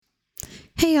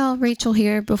Hey y'all, Rachel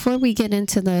here. Before we get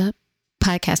into the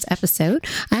podcast episode,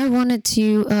 I wanted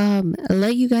to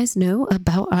let you guys know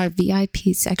about our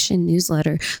VIP section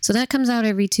newsletter. So that comes out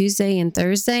every Tuesday and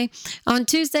Thursday. On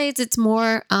Tuesdays, it's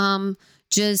more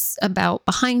just about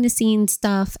behind the scenes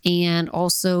stuff and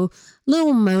also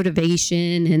little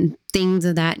motivation and things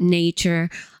of that nature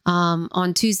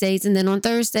on Tuesdays. And then on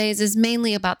Thursdays is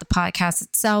mainly about the podcast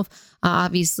itself.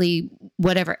 Obviously,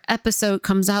 whatever episode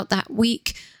comes out that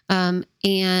week.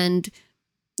 And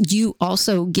you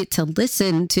also get to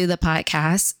listen to the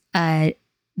podcast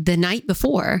the night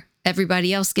before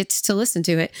everybody else gets to listen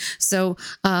to it. So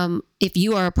if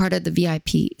you are a part of the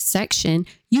VIP section,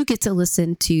 you get to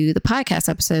listen to the podcast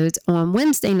episodes on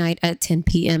Wednesday night at 10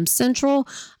 p.m. Central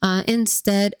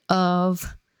instead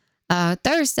of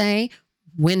Thursday,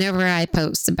 whenever I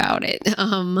post about it,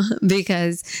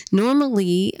 because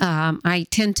normally I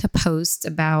tend to post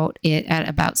about it at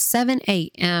about 7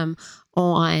 a.m.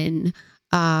 on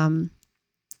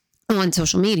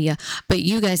social media, but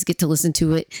you guys get to listen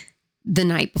to it the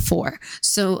night before.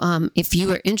 So if you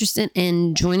are interested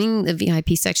in joining the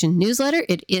VIP section newsletter,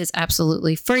 it is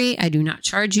absolutely free. I do not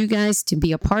charge you guys to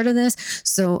be a part of this.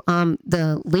 So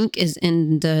the link is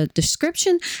in the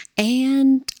description,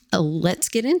 and let's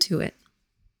get into it.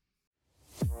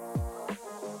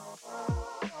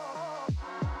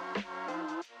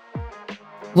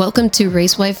 Welcome to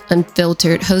Racewife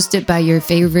Unfiltered, hosted by your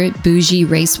favorite bougie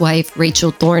racewife,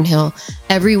 Rachel Thornhill.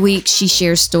 Every week, she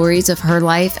shares stories of her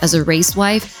life as a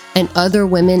racewife and other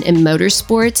women in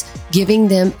motorsports, giving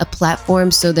them a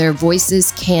platform so their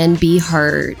voices can be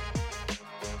heard.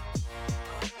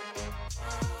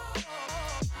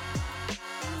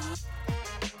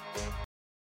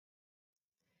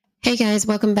 Hey guys,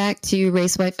 welcome back to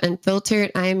Racewife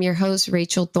Unfiltered. I am your host,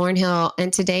 Rachel Thornhill,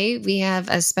 and today we have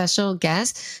a special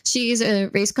guest. She's a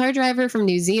race car driver from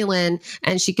New Zealand,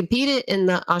 and she competed in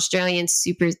the Australian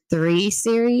Super 3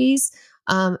 series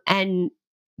and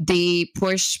the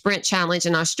Porsche Sprint Challenge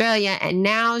in Australia, and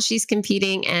now she's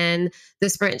competing in the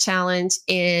Sprint Challenge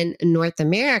in North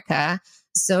America.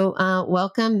 So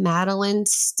welcome, Madeline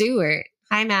Stewart.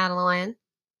 Hi, Madeline.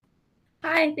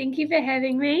 Hi, thank you for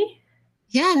having me.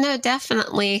 Yeah, no,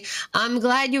 definitely. I'm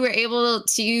glad you were able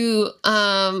to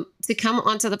come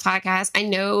onto the podcast. I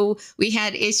know we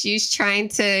had issues trying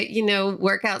to,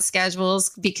 work out schedules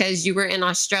because you were in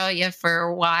Australia for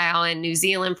a while and New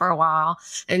Zealand for a while.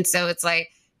 And so it's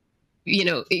like,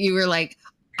 you were like,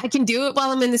 I can do it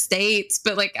while I'm in the States,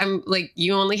 but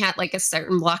you only had like a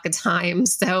certain block of time.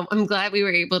 So I'm glad we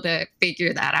were able to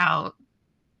figure that out.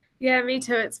 Yeah, me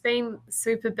too. It's been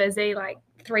super busy, like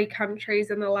 3 countries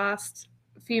in the last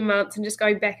few months and just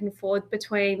going back and forth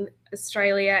between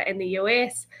Australia and the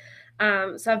US.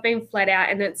 So I've been flat out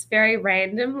and it's very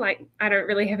random. Like I don't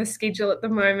really have a schedule at the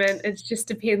moment. It just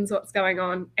depends what's going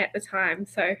on at the time.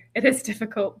 So it is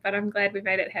difficult, but I'm glad we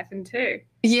made it happen too.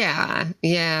 Yeah,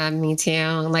 me too.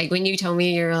 Like when you told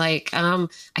me you're like, I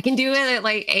can do it at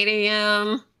like 8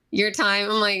 a.m. your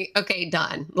time. I'm like, okay,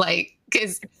 done. Like,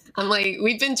 cause I'm like,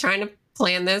 we've been trying to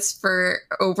plan this for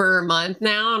over a month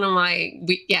now. And I'm like,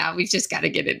 we've just got to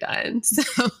get it done. So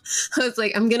I was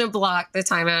like, I'm going to block the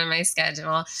time out of my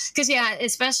schedule. Cause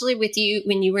especially with you,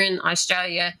 when you were in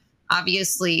Australia,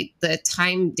 obviously the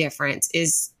time difference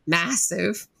is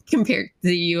massive compared to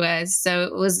the US. So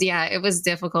it was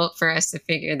difficult for us to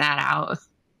figure that out.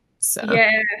 So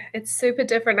yeah, it's super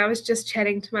different. I was just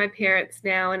chatting to my parents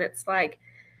now and it's like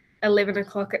 11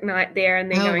 o'clock at night there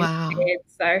and they're going to bed.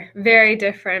 So very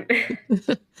different.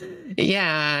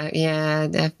 Yeah,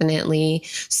 definitely.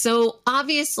 So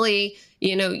obviously,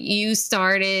 you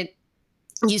started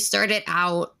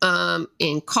out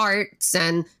in karts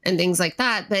and things like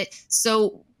that. But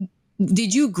so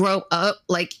did you grow up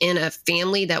like in a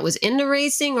family that was into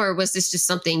racing, or was this just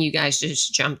something you guys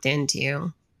just jumped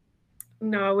into?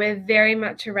 No, we're very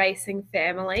much a racing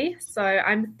family. So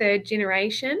I'm 3rd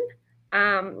generation.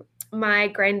 My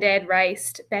granddad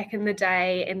raced back in the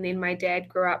day, and then my dad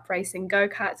grew up racing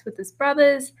go-karts with his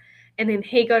brothers, and then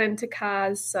he got into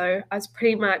cars. So I was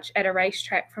pretty much at a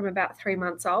racetrack from about 3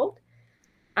 months old.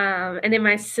 And then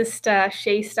my sister,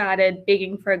 she started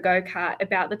begging for a go-kart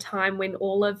about the time when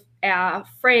all of our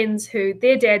friends who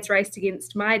their dads raced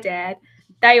against my dad,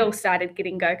 they all started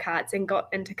getting go-karts and got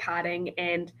into karting.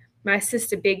 And my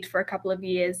sister begged for a couple of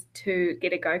years to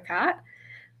get a go-kart.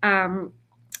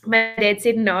 My dad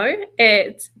said no,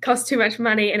 it costs too much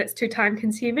money and it's too time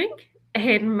consuming.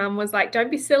 And mum was like, don't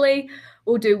be silly.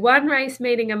 We'll do 1 race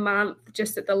meeting a month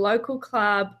just at the local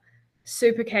club,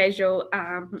 super casual.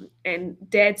 And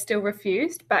dad still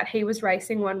refused, but he was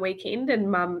racing one weekend and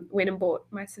mum went and bought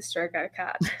my sister a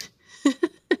go-kart.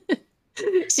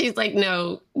 she's like,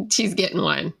 no, she's getting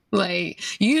one. Like,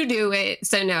 you do it.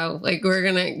 So no, like, we're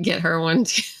going to get her one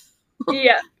too.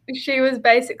 Yeah, she was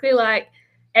basically like,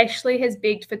 Ashley has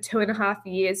begged for 2.5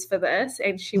 years for this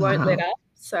and she won't let Wow. up.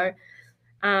 So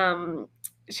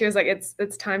she was like,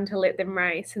 it's time to let them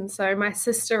race. And so my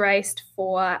sister raced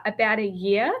for about a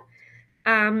year.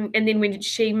 And then when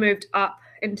she moved up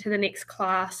into the next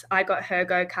class, I got her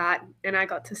go-kart and I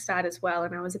got to start as well.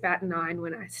 And I was about 9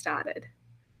 when I started.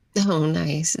 Oh,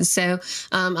 nice. So,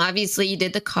 obviously, you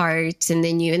did the karts, and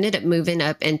then you ended up moving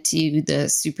up into the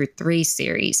Super 3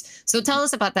 series. So, tell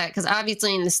us about that, because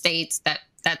obviously, in the States,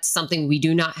 that's something we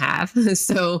do not have.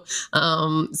 So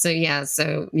yeah.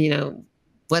 So,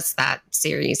 what's that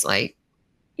series like?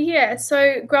 Yeah,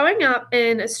 so growing up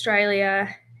in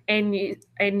Australia and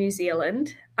New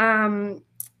Zealand,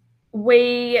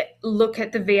 we look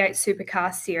at the V8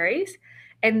 Supercar series,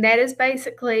 and that is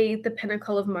basically the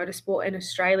pinnacle of motorsport in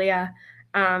Australia,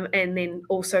 and then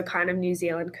also kind of New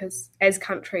Zealand, because as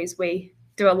countries we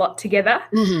do a lot together.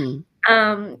 Hmm.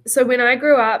 So when I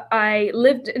grew up, I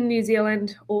lived in New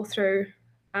Zealand all through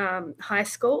high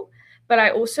school, but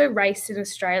I also raced in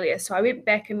Australia. So I went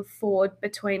back and forth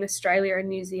between Australia and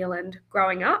New Zealand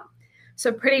growing up.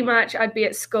 So pretty much I'd be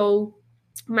at school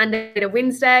Monday to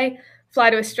Wednesday, fly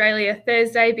to Australia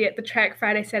Thursday, be at the track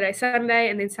Friday, Saturday, Sunday,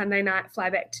 and then Sunday night fly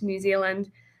back to New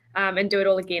Zealand and do it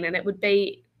all again. And it would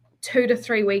be 2 to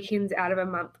 3 weekends out of a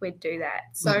month we'd do that.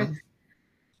 So Wow.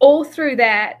 all through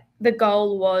that, the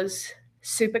goal was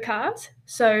supercars.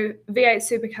 So V8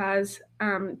 supercars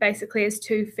basically is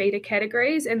 2 feeder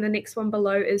categories, and the next one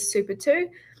below is Super 2,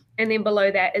 and then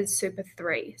below that is Super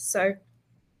 3. So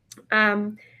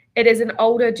it is an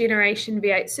older generation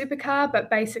V8 supercar, but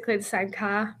basically the same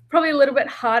car. Probably a little bit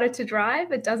harder to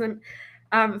drive. It doesn't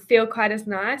feel quite as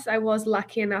nice. I was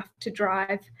lucky enough to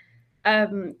drive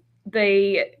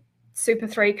the Super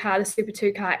 3 car, the Super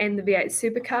 2 car, and the V8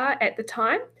 supercar at the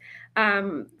time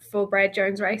for Brad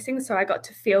Jones Racing. So I got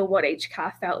to feel what each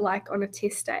car felt like on a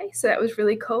test day. So that was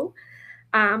really cool.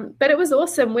 But it was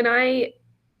awesome. When I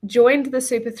joined the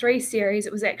Super 3 series,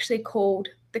 it was actually called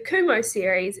the Kumo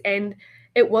series, and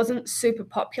it wasn't super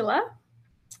popular.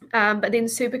 But then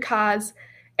Supercars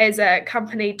as a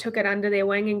company took it under their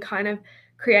wing and kind of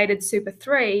created Super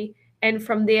 3. And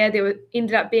from there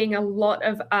ended up being a lot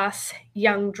of us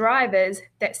young drivers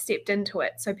that stepped into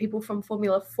it. So people from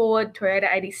Formula Ford, Toyota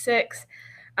 86.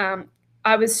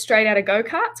 I was straight out of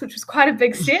go-karts, which was quite a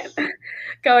big step.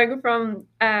 Going from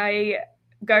a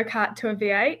go-kart to a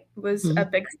V8 was a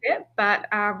Mhm. big step. But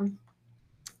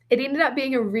it ended up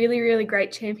being a really, really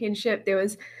great championship. There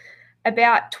was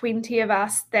about 20 of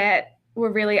us that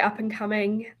were really up and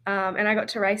coming, and I got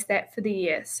to race that for the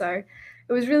year. So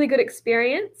it was really good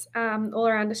experience all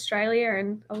around Australia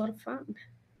and a lot of fun.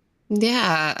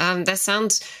 Yeah, that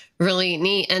sounds really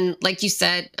neat. And like you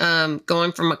said,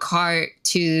 going from a car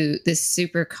to this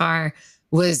supercar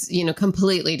was,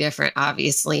 completely different,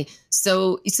 obviously.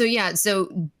 So yeah.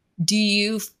 So do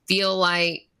you feel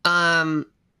like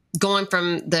going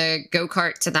from the go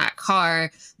kart to that car,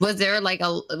 was there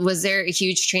a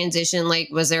huge transition? Like,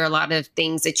 was there a lot of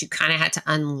things that you kind of had to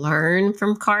unlearn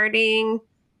from karting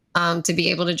to be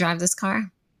able to drive this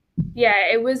car? Yeah,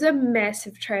 it was a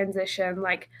massive transition.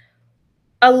 Like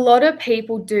a lot of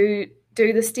people do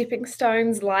the stepping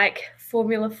stones like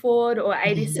Formula Ford or Mhm.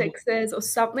 86s or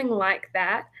something like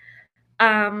that.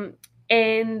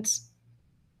 And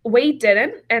we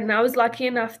didn't. And I was lucky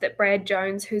enough that Brad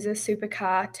Jones, who's a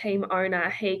supercar team owner,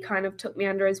 he kind of took me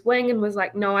under his wing and was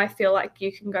like, no, I feel like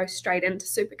you can go straight into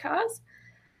supercars.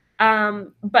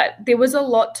 But there was a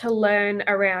lot to learn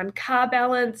around car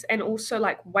balance and also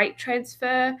like weight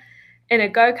transfer. In a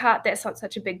go kart, that's not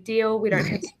such a big deal. We don't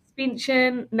have Right.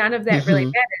 suspension, none of that really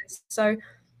Hmm. matters. So,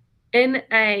 in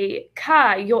a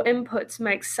car, your inputs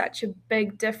make such a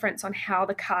big difference on how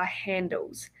the car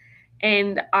handles.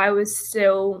 And I was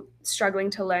still struggling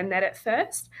to learn that at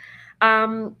first.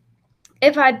 Um,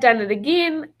 if I'd done it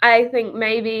again, I think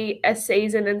maybe a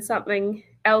season and something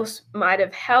else might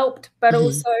have helped, but Hmm.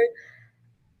 also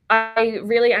I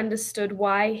really understood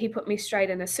why he put me straight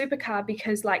in a supercar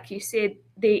because, like you said,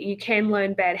 there you can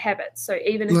learn bad habits. So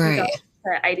even if you go Right.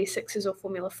 to 86s or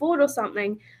Formula Ford or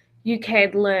something, you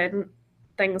can learn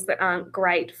things that aren't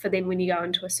great for then when you go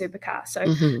into a supercar. So I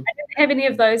Hmm. didn't have any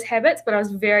of those habits, but I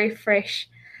was very fresh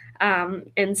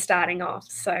in starting off.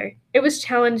 So it was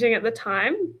challenging at the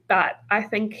time, but I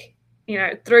think,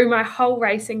 through my whole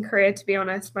racing career, to be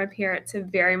honest, my parents have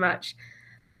very much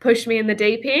pushed me in the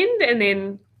deep end, and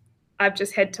then I've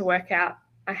just had to work out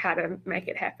how to make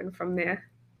it happen from there.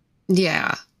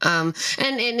 Yeah. And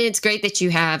it's great that you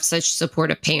have such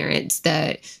supportive parents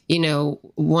that,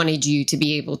 wanted you to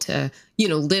be able to,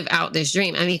 live out this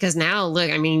dream. I mean, because now look,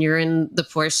 I mean, you're in the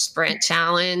Porsche Sprint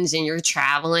Challenge and you're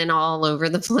traveling all over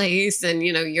the place and,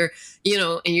 and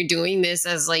you're doing this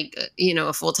as like,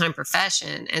 a full-time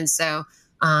profession. And so,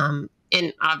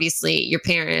 and obviously your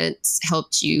parents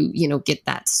helped you, get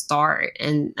that start.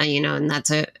 And, and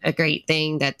that's a great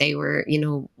thing that they were,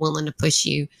 willing to push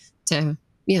you to,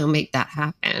 make that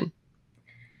happen.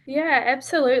 Yeah,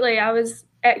 absolutely. I was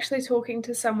actually talking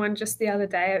to someone just the other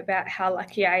day about how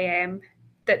lucky I am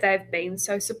that they've been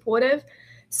so supportive.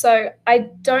 So I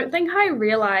don't think I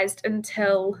realized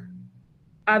until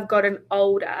I've gotten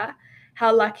older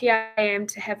how lucky I am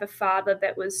to have a father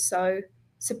that was so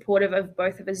supportive of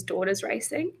both of his daughters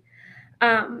racing.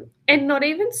 And not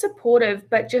even supportive,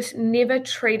 but just never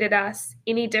treated us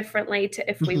any differently to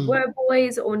if we Hmm. were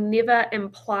boys, or never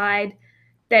implied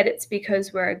that it's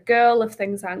because we're a girl if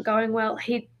things aren't going well.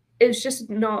 He is just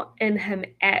not in him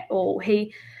at all.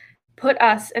 He put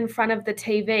us in front of the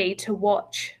TV to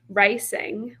watch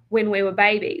racing when we were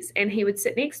babies, and he would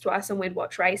sit next to us and we'd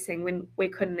watch racing when we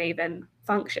couldn't even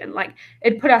function. Like,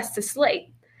 it put us to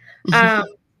sleep. Um,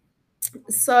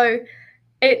 so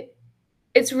it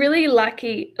it's really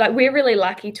lucky, like we're really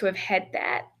lucky to have had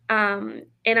that. And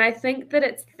I think that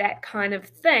it's that kind of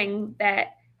thing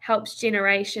that helps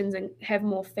generations and have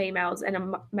more females in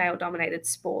a male dominated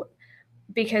sport,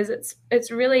 because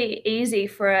it's really easy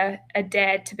for a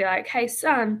dad to be like, hey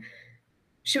son,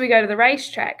 should we go to the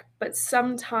racetrack? But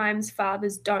sometimes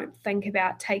fathers don't think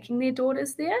about taking their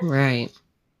daughters there. Right.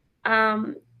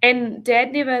 And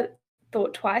dad never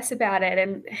thought twice about it.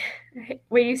 And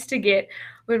we used to get,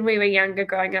 when we were younger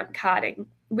growing up karting,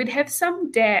 we'd have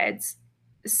some dads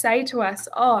say to us,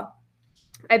 oh,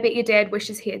 I bet your dad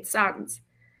wishes he had sons.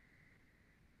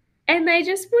 And they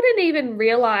just wouldn't even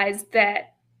realize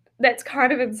that that's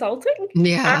kind of insulting.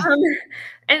 Yeah. Um,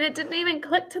 and it didn't even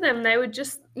click to them. They would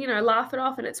just, laugh it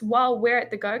off. And it's while we're at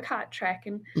the go-kart track.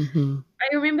 And Hmm.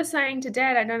 I remember saying to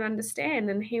dad, I don't understand.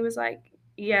 And he was like,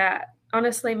 yeah,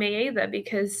 honestly, me either,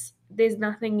 because there's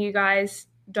nothing you guys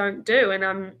don't do. And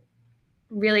I'm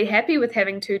really happy with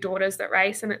having two daughters that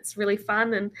race, and it's really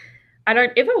fun. And I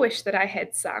don't ever wish that I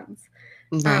had sons.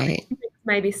 Right.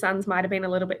 Maybe sons might have been a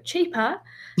little bit cheaper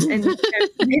and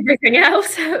everything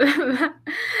else.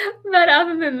 But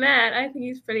other than that, I think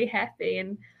he's pretty happy.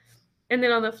 And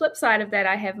then on the flip side of that,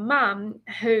 I have mum,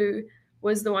 who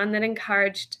was the one that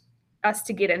encouraged us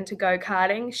to get into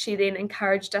go-karting. She then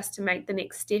encouraged us to make the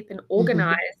next step and Hmm.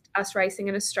 organised us racing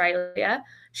in Australia.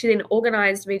 She then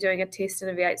organised me doing a test in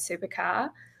a V8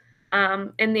 supercar.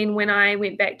 And then when I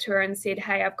went back to her and said,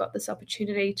 hey, I've got this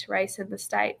opportunity to race in the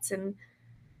States, and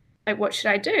like, what should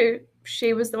I do?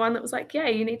 She was the one that was like, yeah,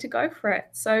 you need to go for it.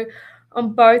 So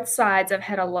on both sides, I've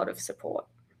had a lot of support.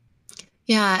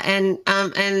 Yeah, and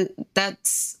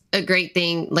that's a great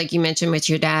thing, like you mentioned with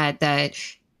your dad, that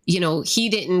he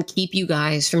didn't keep you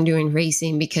guys from doing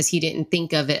racing because he didn't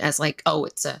think of it as like, oh,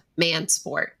 it's a man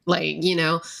sport, like,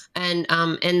 and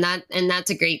that's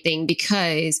a great thing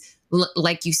because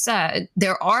like you said,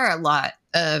 there are a lot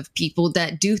of people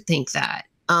that do think that.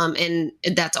 And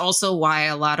that's also why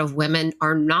a lot of women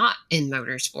are not in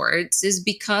motorsports, is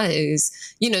because,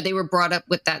 they were brought up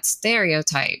with that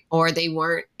stereotype, or they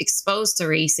weren't exposed to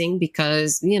racing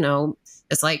because,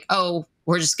 it's like, oh,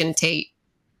 we're just going to take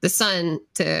the son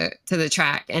to the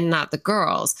track and not the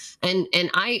girls. And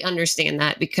I understand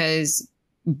that because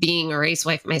being a race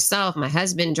wife myself, my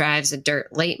husband drives a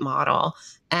dirt late model,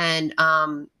 and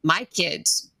my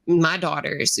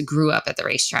daughters grew up at the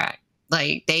racetrack.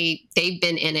 Like they've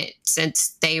been in it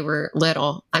since they were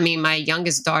little. I mean, my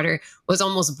youngest daughter was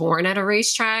almost born at a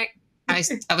racetrack. I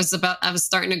was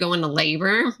starting to go into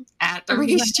labor at the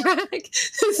racetrack.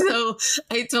 So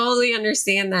I totally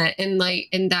understand that.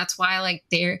 And that's why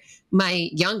my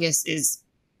youngest is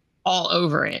all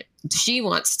over it. She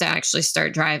wants to actually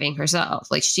start driving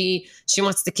herself. Like she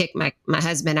wants to kick my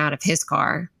husband out of his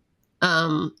car.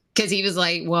 Cause he was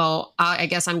like, well, I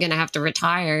guess I'm going to have to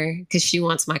retire because she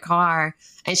wants my car.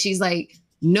 And she's like,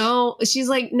 no,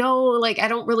 like, I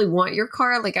don't really want your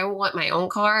car. Like, I want my own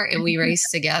car, and we race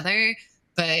together.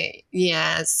 But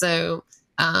yeah, so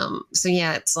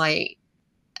yeah, it's like,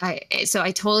 so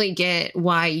I totally get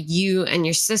why you and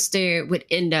your sister would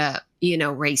end up,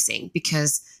 racing,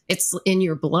 because it's in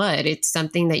your blood. It's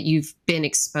something that you've been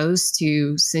exposed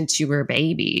to since you were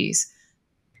babies.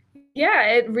 Yeah,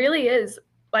 it really is.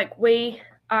 Like, we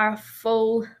are a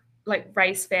full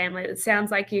race family. It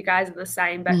sounds like you guys are the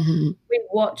same, but Hmm. we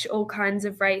watch all kinds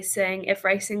of racing. If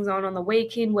racing's on the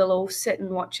weekend, we'll all sit and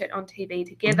watch it on TV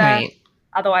together. Right.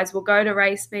 Otherwise, we'll go to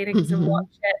race meetings and Mm-hmm. watch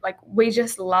it. Like, we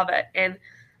just love it. And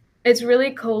it's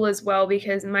really cool as well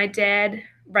because my dad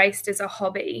raced as a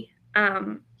hobby,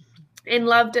 and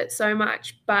loved it so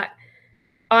much. But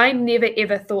I never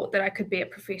ever thought that I could be a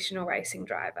professional racing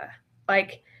driver.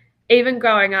 Like, even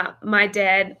growing up, my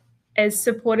dad, as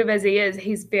supportive as he is,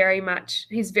 he's very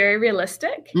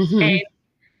realistic. And Mm-hmm.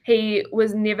 he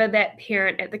was never that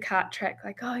parent at the kart track,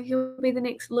 like, oh, you'll be the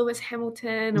next Lewis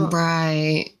Hamilton, or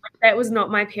Right. that was not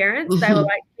my parents. They were Mm-hmm.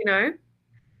 like,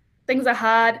 things are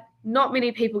hard. Not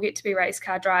many people get to be race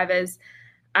car drivers.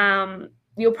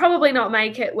 You'll probably not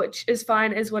make it, which is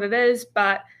fine, is what it is,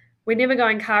 but we're never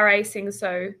going car racing.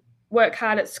 So work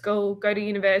hard at school, go to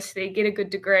university, get a good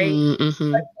degree,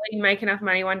 Mm-hmm. hopefully make enough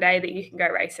money one day that you can go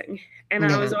racing. And I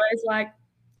Yeah. was always like,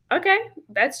 okay,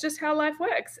 that's just how life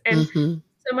works. And Mm-hmm.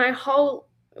 so my whole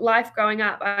life growing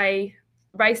up, I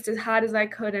raced as hard as I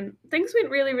could, and things went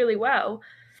really, really well.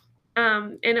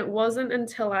 And it wasn't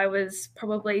until I was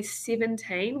probably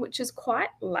 17, which is quite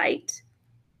late,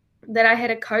 that I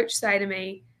had a coach say to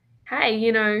me, hey,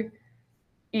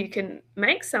 you can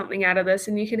make something out of this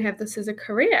and you can have this as a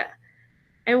career.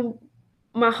 And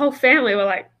my whole family were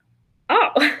like,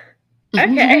 oh,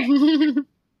 okay.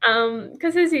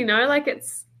 Because as you know, like,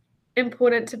 it's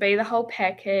important to be the whole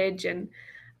package. And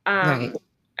Right. um,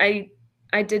 I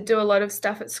I did do a lot of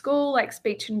stuff at school, like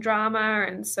speech and drama,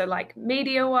 and so, like,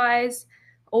 media wise,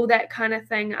 all that kind of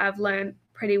thing, I've learned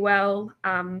pretty well.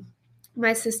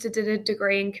 My sister did a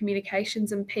degree in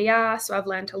communications and PR, so I've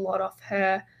learned a lot off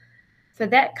her for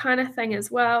that kind of thing as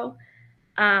well.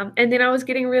 And then I was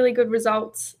getting really good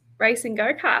results racing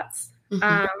go-karts. Mm-hmm.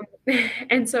 Um,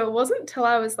 and so it wasn't until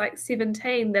I was like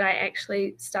 17 that I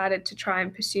actually started to try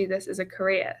and pursue this as a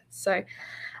career. So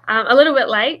a little bit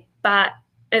late, but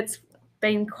it's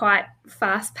been quite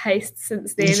fast-paced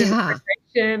since then, and the Yeah.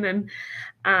 progression,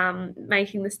 and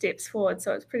making the steps forward.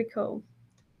 So it's pretty cool.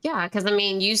 Yeah, because I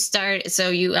mean, so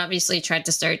you obviously tried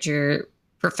to start your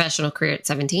professional career at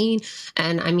 17.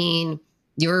 And I mean,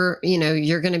 you're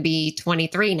going to be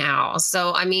 23 now.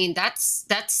 So, I mean,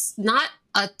 that's not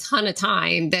a ton of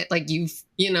time that like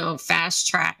fast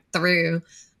tracked through.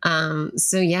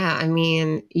 So yeah, I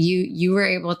mean, you were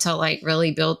able to like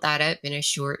really build that up in a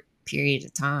short period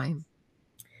of time.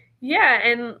 Yeah,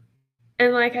 and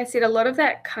like I said, a lot of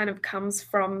that kind of comes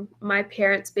from my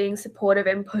parents being supportive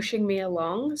and pushing me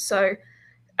along. So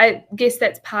I guess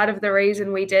that's part of the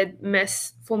reason we did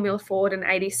miss Formula Ford in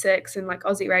 '86 and like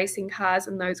Aussie racing cars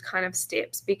and those kind of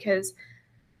steps, because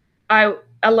I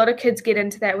a lot of kids get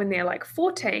into that when they're like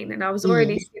 14 and I was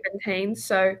already Mm, 17,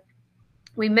 so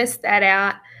we missed that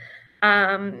out.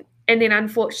 And then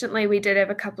unfortunately we did have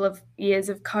a couple of years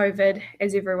of COVID,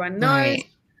 as everyone knows. right.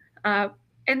 Uh,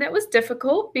 and that was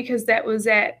difficult because that was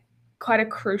at quite a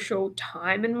crucial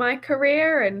time in my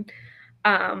career.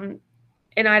 Um,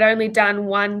 and I'd only done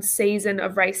one season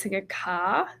of racing a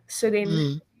car. So then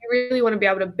Mm, you really want to be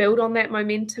able to build on that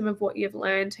momentum of what you've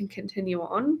learned and continue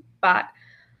on. But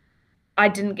I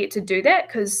didn't get to do that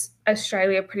because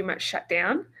Australia pretty much shut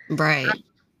down. right.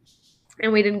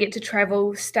 And we didn't get to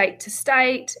travel state to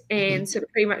state. Mhm. And so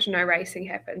pretty much no racing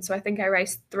happened. So I think I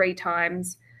raced 3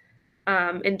 times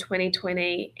in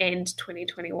 2020 and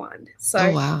 2021. Oh,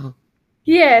 So wow.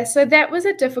 yeah, so that was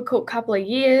a difficult couple of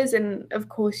years. And of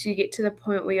course, you get to the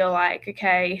point where you're like,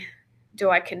 okay, do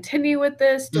I continue with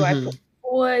this? Do I push Hmm.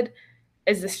 forward?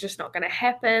 Is this just not going to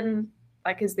happen?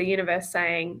 Like, is the universe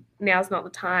saying now's not the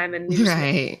time and you just want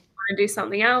Right. to do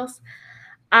something else?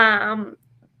 Um,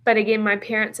 but again, my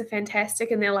parents are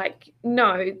fantastic and they're like,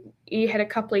 no, you had a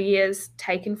couple of years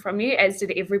taken from you, as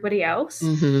did everybody else.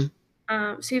 Hmm.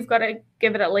 So you've got to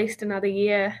give it at least another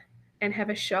year and have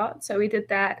a shot. So we did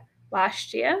that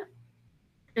last year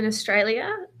in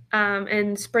Australia,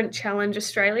 in Sprint Challenge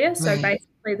Australia. So Right.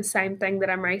 basically the same thing that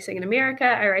I'm racing in America,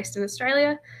 I raced in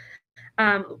Australia,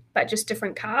 but just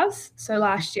different cars. So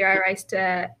last year I raced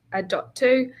a dot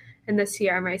two, and this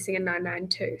year I'm racing a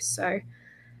 992. So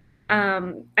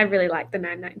I really like the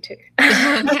 992.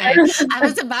 Okay. I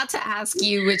was about to ask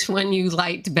you which one you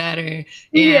liked better.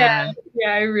 Yeah, Yeah.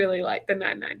 yeah, I really like the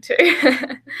 992.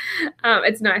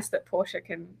 It's nice that Porsche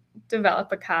can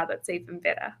develop a car that's even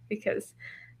better, because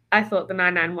I thought the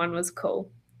 991 was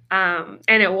cool. And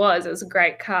it was a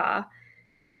great car.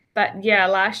 But yeah,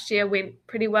 last year went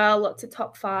pretty well, lots of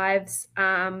top fives,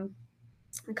 a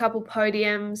couple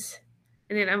podiums,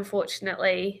 and then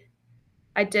unfortunately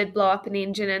I did blow up an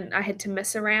engine and I had to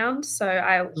miss a round. So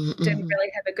I didn't Mm-mm.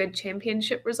 really have a good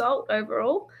championship result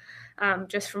overall,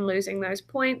 just from losing those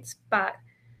points. But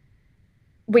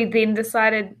we then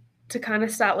decided to kind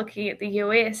of start looking at the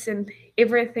US, and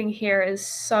everything here is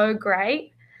so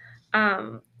great.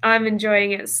 I'm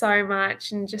enjoying it so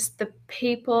much, and just the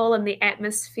people and the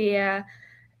atmosphere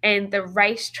and the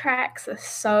racetracks are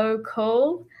so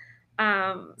cool.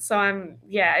 So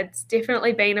yeah, it's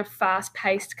definitely been a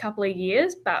fast-paced couple of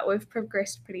years, but we've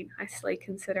progressed pretty nicely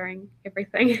considering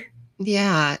everything.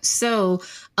 Yeah. So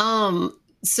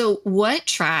what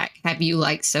track have you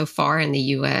liked so far in the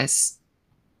US?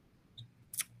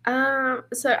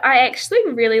 So I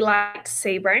actually really liked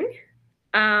Sebring,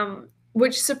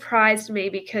 which surprised me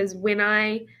because when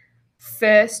I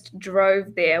first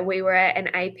drove there, we were at an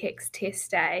Apex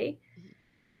test day,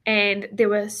 and there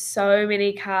were so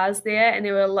many cars there, and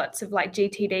there were lots of like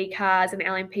GTD cars and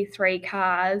LMP3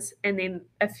 cars, and then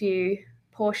a few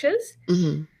Porsches,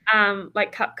 Hmm.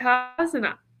 like cup cars. And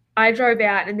I drove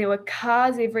out, and there were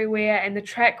cars everywhere, and the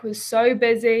track was so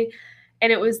busy.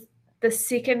 And it was the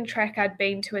second track I'd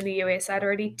been to in the US. I'd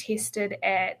already tested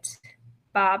at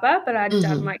Barber, but I'd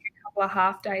done Hmm. like a couple of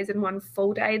half days and one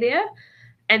full day there.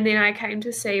 And then I came to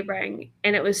Sebring,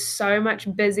 and it was so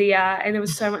much busier, and there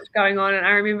was so much going on. And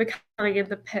I remember coming in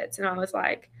the pits, and I was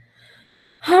like,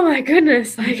 oh my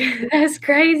goodness, like that's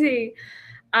crazy,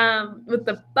 with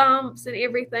the bumps and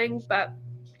everything. But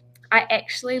I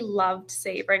actually loved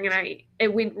Sebring, and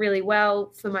it went really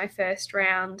well for my first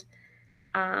round.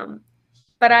 Um,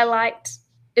 but I liked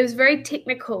it was very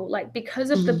technical, like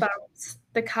because of the Hmm. bumps,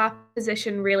 the car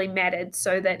position really mattered,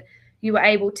 so that you were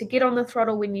able to get on the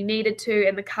throttle when you needed to,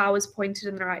 and the car was pointed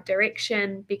in the right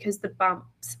direction because the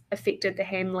bumps affected the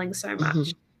handling so Hmm.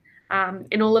 much.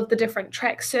 And all of the different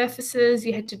track surfaces,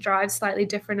 you had to drive slightly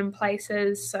different in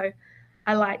places. So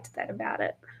I liked that about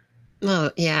it.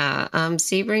 Oh, yeah.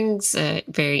 Sebring's a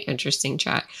very interesting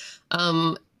track.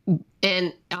 Um,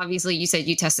 and obviously, you said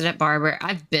you tested at Barber.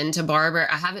 I've been to Barber.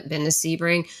 I haven't been to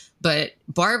Sebring, but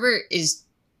Barber is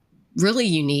really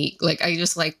unique. Like, I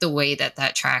just like the way that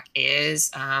that track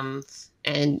is.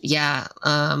 And yeah,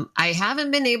 I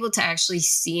haven't been able to actually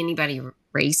see anybody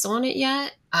race on it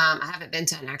yet. I haven't been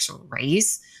to an actual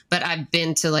race, but I've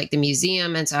been to like the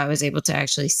museum, and so I was able to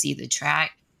actually see the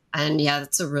track. And yeah,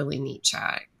 that's a really neat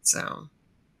track. So.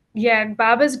 Yeah, and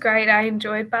Barber's great. I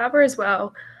enjoyed Barber as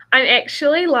well. I'm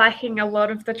actually liking a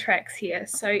lot of the tracks here.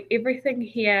 So everything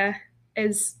here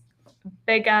is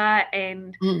bigger,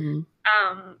 and Mhm.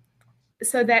 um,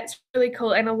 so that's really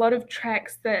cool. And a lot of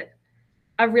tracks that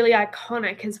are really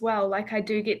iconic as well. Like I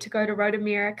do get to go to Road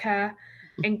America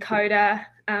and Coda,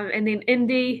 and then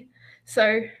Indy.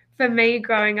 So for me,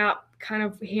 growing up, kind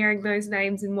of hearing those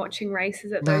names and watching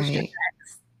races at those tracks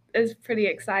Right. is pretty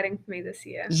exciting for me this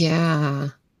year. Yeah.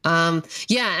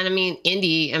 Yeah, and I mean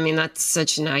Indy, I mean that's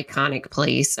such an iconic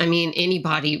place. I mean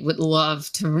anybody would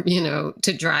love to,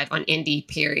 to drive on Indy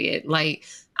period. Like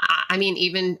I mean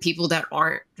even people that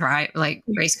aren't drive like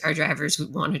race car drivers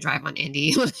would want to drive on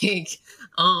Indy like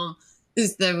um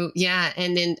so yeah,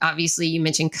 and then obviously you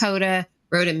mentioned Coda,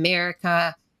 Road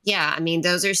America. Yeah, I mean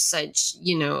those are such,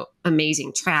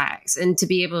 amazing tracks, and to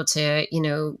be able to,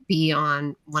 be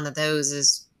on one of those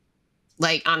is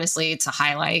like honestly it's a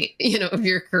highlight of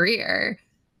your career.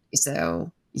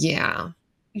 So yeah,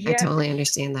 I Yeah, totally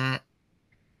understand that.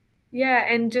 yeah,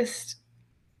 and just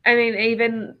I mean,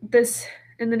 even this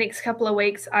in the next couple of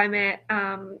weeks, I'm at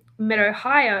Mid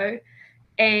Ohio,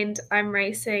 and I'm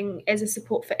racing as a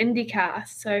support for IndyCar.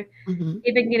 So Hmm.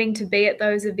 even getting to be at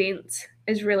those events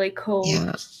is really cool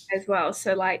Yeah. as well.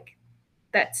 So like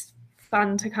that's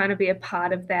fun to kind of be a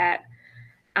part of that.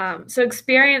 So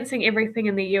experiencing everything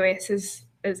in the US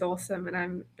is awesome,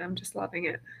 and I'm just loving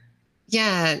it.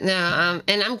 Yeah, no,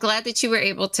 and I'm glad that you were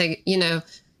able to,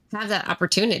 have that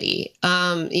opportunity.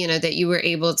 That you were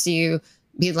able to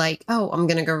be like, oh, I'm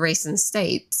gonna go race in the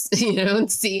States, and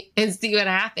see what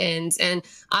happens. And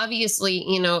obviously,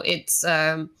 it's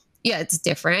yeah, it's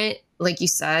different, like you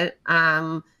said.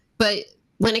 But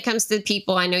when it comes to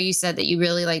people, I know you said that you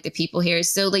really like the people here.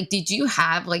 So like, did you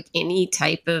have like any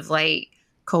type of like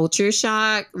culture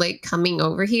shock like coming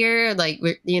over here like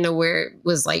where it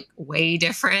was like way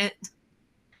different?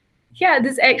 Yeah,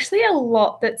 there's actually a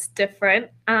lot that's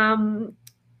different.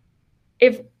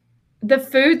 If the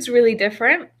food's really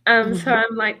different, so Mhm.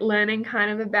 I'm like learning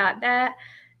kind of about that.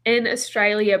 In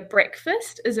Australia,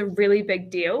 breakfast is a really big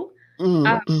deal. Um,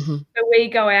 Mm, mhm. so we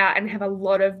go out and have a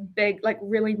lot of big, like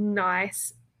really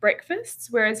nice breakfasts,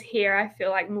 whereas here I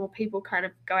feel like more people kind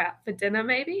of go out for dinner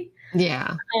maybe.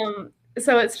 Yeah.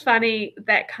 So it's funny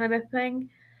that kind of thing.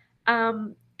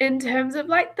 In terms of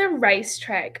like the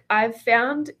racetrack, I've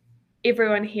found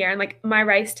everyone here, and like my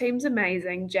race team's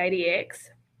amazing, JDX,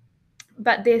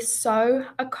 but they're so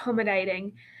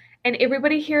accommodating, and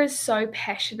everybody here is so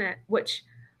passionate, which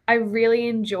I really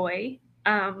enjoy.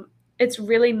 it's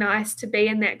really nice to be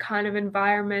in that kind of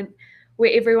environment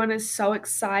where everyone is so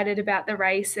excited about the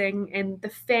racing and the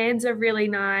fans are really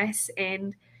nice.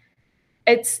 And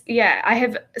it's, yeah, I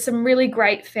have some really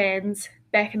great fans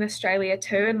back in Australia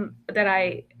too, and that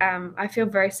I feel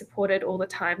very supported all the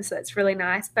time, so that's really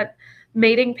nice. But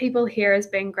meeting people here has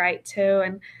been great too,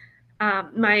 and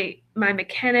my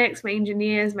mechanics, my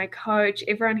engineers, my coach,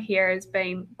 everyone here has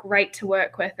been great to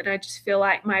work with, and I just feel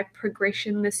like my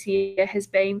progression this year has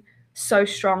been so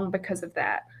strong because of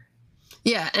that.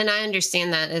 Yeah, and I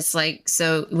understand that. It's like,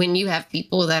 so when you have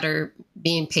people that are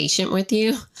being patient with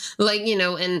you, like,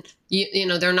 and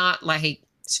they're not like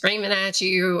screaming at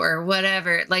you or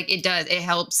whatever, like it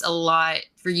helps a lot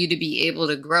for you to be able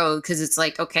to grow, because it's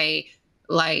like, okay,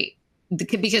 like,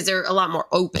 because they're a lot more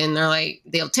open. They're like,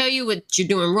 they'll tell you what you're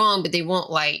doing wrong, but they won't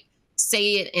like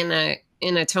say it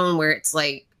in a tone where it's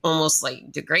like almost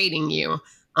like degrading you.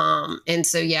 And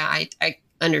so, yeah, I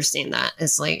understand that.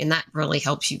 It's like, and that really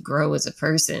helps you grow as a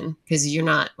person, because you're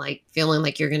not like feeling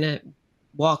like you're gonna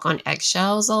walk on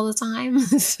eggshells all the time.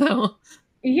 So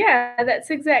Yeah, that's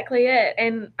exactly it.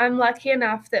 And I'm lucky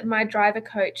enough that my driver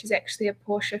coach is actually a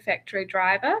Porsche factory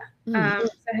driver. So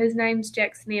his name's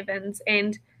Jackson Evans.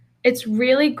 And it's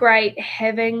really great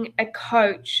having a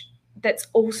coach that's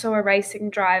also a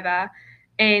racing driver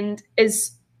and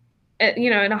is,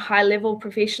 in a high level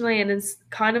professionally, and is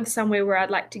kind of somewhere where I'd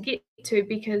like to get to,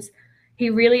 because he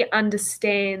really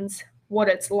understands what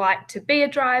it's like to be a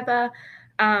driver.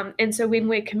 And so when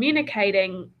we're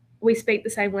communicating, we speak the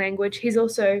same language. He's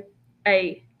also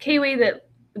a Kiwi that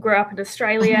grew up in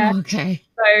Australia. Oh, okay.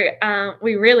 So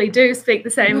we really do speak the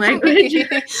same language.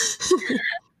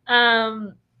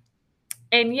 um,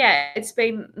 and yeah, it's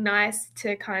been nice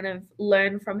to kind of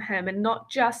learn from him, and not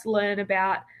just learn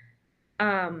about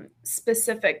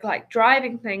specific like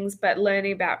driving things, but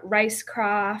learning about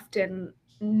racecraft and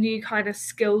new kind of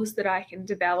skills that I can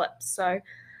develop. So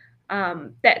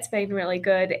that's been really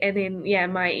good. And then, yeah,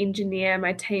 my engineer,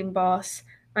 my team boss,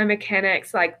 my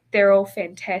mechanics, like they're all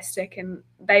fantastic, and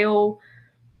they all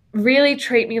really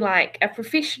treat me like a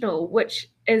professional, which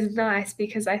is nice,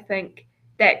 because I think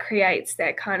that creates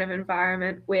that kind of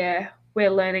environment where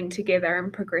we're learning together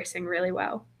and progressing really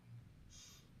well.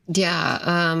 Yeah,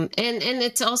 and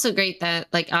it's also great that,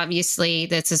 like, obviously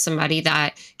this is somebody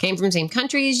that came from the same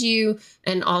country as you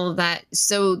and all of that,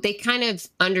 so they kind of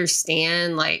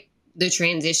understand like the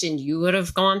transition you would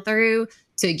have gone through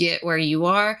to get where you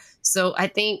are. So I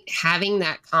think having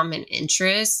that common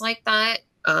interest like that,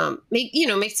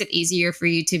 makes it easier for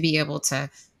you to be able to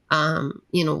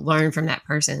learn from that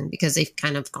person, because they've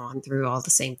kind of gone through all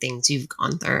the same things you've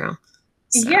gone through.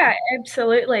 So Yeah,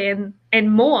 absolutely,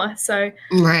 and more. So,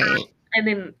 right. and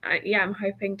then yeah, I'm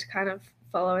hoping to kind of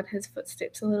follow in his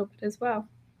footsteps a little bit as well.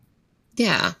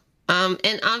 Yeah.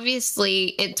 And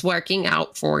obviously it's working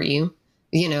out for you,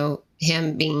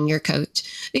 him being your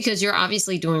coach, because you're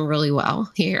obviously doing really well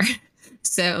here.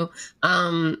 So,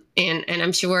 and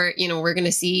I'm sure, we're going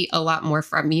to see a lot more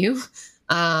from you.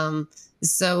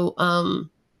 So,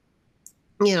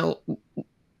 you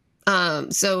know,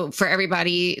 so for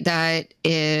everybody that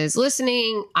is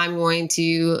listening, I'm going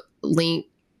to link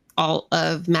all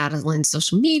of Madeline's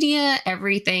social media,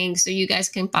 everything, so you guys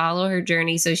can follow her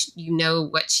journey, so you know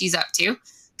what she's up to,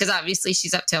 because obviously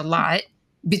she's up to a lot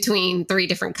between 3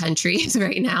 different countries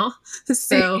right now.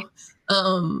 So,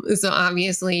 so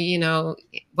obviously,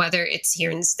 whether it's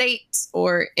here in the States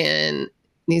or in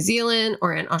New Zealand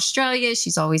or in Australia,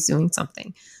 she's always doing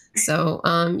something. So,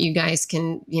 you guys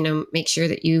can, make sure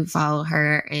that you follow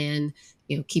her and,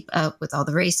 keep up with all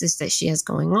the races that she has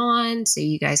going on, so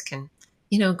you guys can,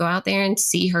 go out there and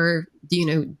see her,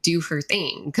 do her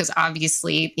thing. Because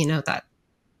obviously, that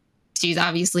she's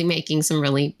obviously making some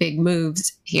really big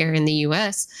moves here in the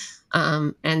US.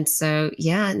 And so,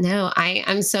 yeah, no,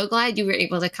 I'm so glad you were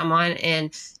able to come on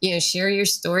and, share your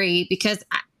story, because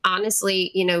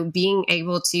honestly, being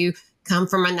able to come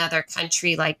from another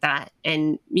country like that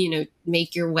and,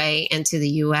 make your way into the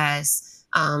US,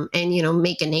 and,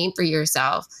 make a name for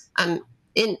yourself,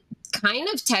 in kind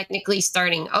of technically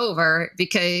starting over,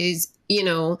 because,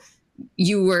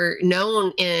 you were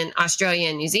known in Australia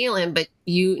and New Zealand, but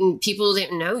people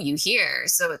didn't know you here.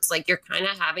 So it's like you're kind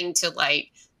of having to like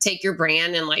take your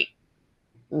brand and like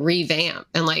revamp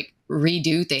and like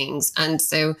redo things. And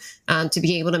so, to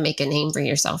be able to make a name for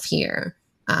yourself here,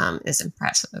 is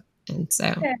impressive. And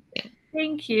so, yeah.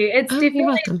 Thank you. It's You're definitely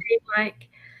welcome. been like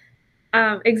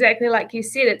exactly like you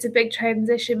said, it's a big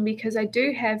transition, because I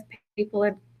do have people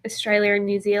in Australia and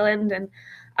New Zealand, and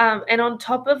And on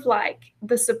top of like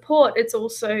the support, it's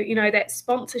also, you know, that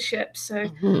sponsorship. So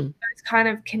those kind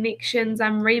of connections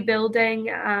I'm rebuilding.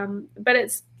 But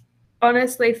it's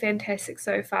honestly fantastic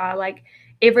so far. Like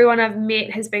everyone I've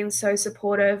met has been so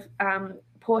supportive.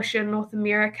 Porsche North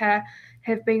America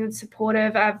have been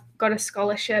supportive. I've got a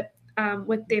scholarship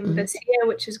with them this year,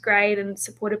 which is great, and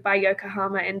supported by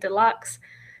Yokohama and Deluxe.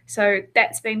 So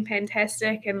that's been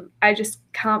fantastic. And I just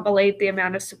can't believe the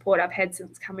amount of support I've had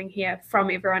since coming here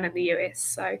from everyone in the US.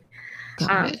 So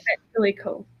that's really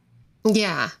cool.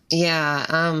 Yeah.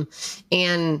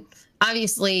 And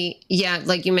obviously,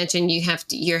 like you mentioned,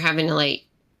 you're having to like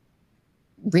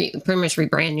pretty much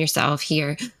rebrand yourself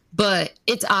here, but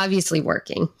it's obviously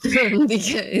working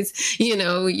because, you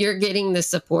know, you're getting the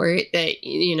support that,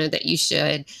 you know, that you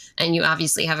should. And you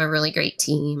obviously have a really great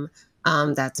team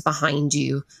that's behind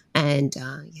you. And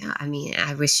I mean,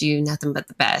 I wish you nothing but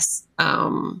the best.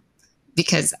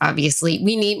 Because obviously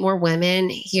we need more women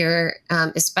here,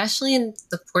 especially in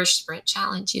the Porsche Sprint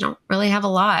Challenge. You don't really have a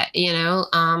lot, you know?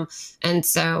 And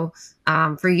so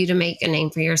for you to make a name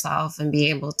for yourself and be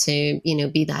able to, you know,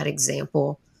 be that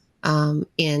example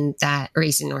in that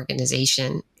racing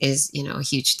organization is, you know, a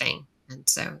huge thing. And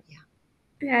so,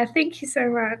 yeah, thank you so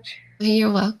much.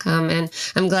 You're welcome. And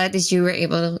I'm glad that you were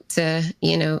able to,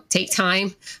 you know, take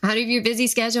time out of your busy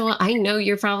schedule. I know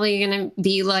you're probably going to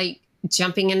be like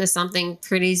jumping into something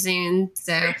pretty soon.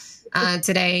 So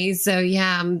today. So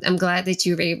I'm glad that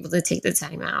you were able to take the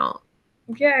time out.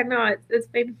 Yeah, no, it's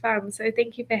been fun. So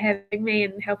thank you for having me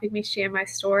and helping me share my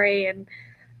story and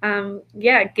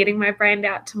getting my brand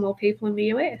out to more people in the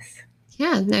US.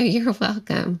 Yeah, no, you're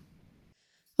welcome.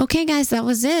 Okay, guys, that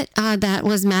was it. That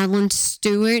was Madeline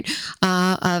Stewart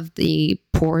of the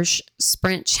Porsche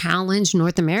Sprint Challenge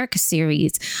North America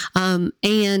Series.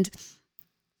 And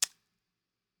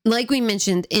like we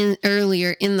mentioned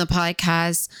earlier in the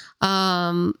podcast,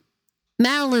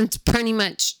 Madeline's pretty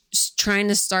much trying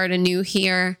to start anew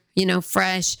here, you know,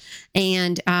 fresh.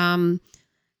 And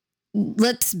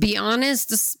let's be honest,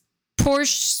 this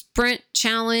Porsche Sprint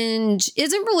Challenge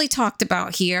isn't really talked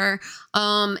about here.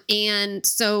 And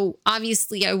so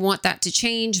obviously I want that to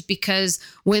change because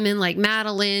women like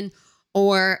Madeline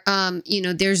or, you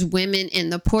know, there's women in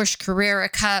the Porsche Carrera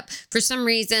Cup. For some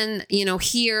reason, you know,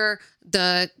 here,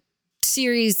 the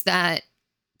series that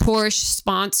Porsche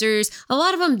sponsors, a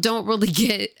lot of them don't really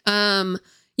get,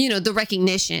 you know, the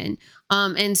recognition.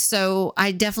 And so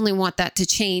I definitely want that to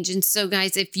change. And so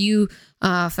guys, if you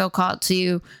feel called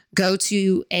to go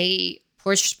to a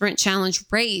Porsche Sprint Challenge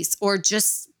race or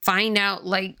just find out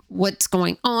like what's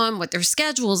going on, what their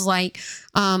schedule is like,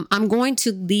 I'm going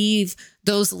to leave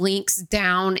those links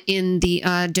down in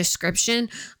the description.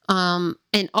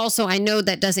 And also, I know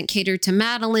that doesn't cater to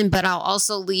Madeline, but I'll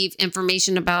also leave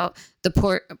information about the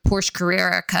Porsche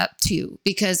Carrera Cup too,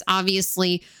 because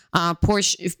obviously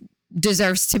Porsche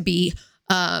deserves to be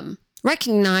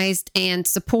recognized and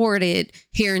supported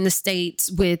here in the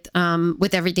States with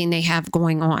everything they have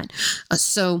going on.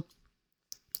 So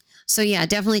yeah,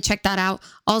 definitely check that out.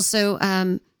 Also,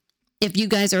 if you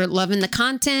guys are loving the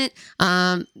content,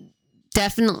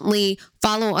 definitely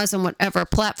follow us on whatever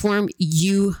platform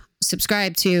you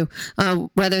subscribe to,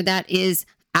 whether that is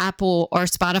Apple or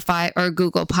Spotify or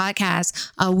Google Podcasts.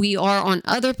 We are on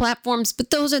other platforms, but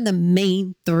those are the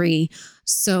main three.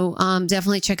 So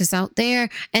definitely check us out there.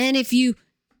 And if you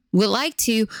would like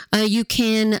to, you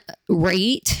can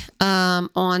rate on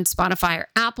Spotify or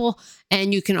Apple,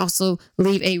 and you can also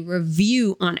leave a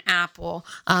review on Apple.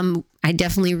 I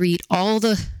definitely read all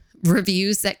the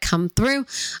reviews that come through,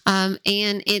 and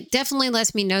it definitely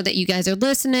lets me know that you guys are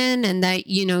listening and that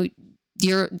you know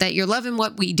you're loving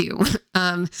what we do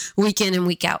week in and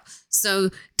week out. So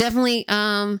definitely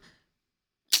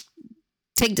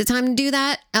take the time to do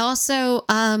that. Also,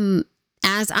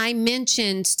 as I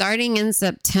mentioned, starting in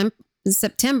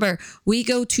September, we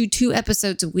go to 2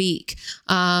 episodes a week.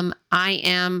 I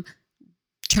am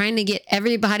trying to get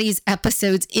everybody's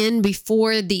episodes in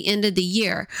before the end of the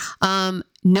year.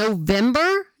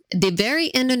 November, the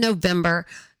very end of November,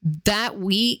 that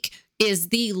week is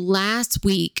the last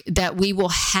week that we will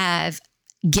have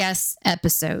guest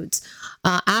episodes.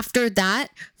 After that,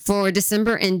 for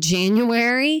December and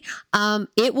January,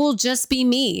 it will just be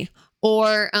me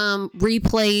or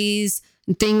replays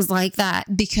and things like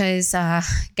that. Because,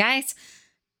 guys,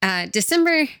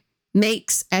 December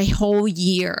makes a whole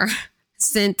year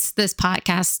since this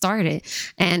podcast started,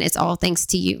 and it's all thanks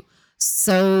to you.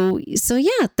 So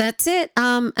yeah, that's it.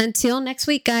 Until next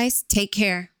week, guys, take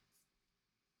care.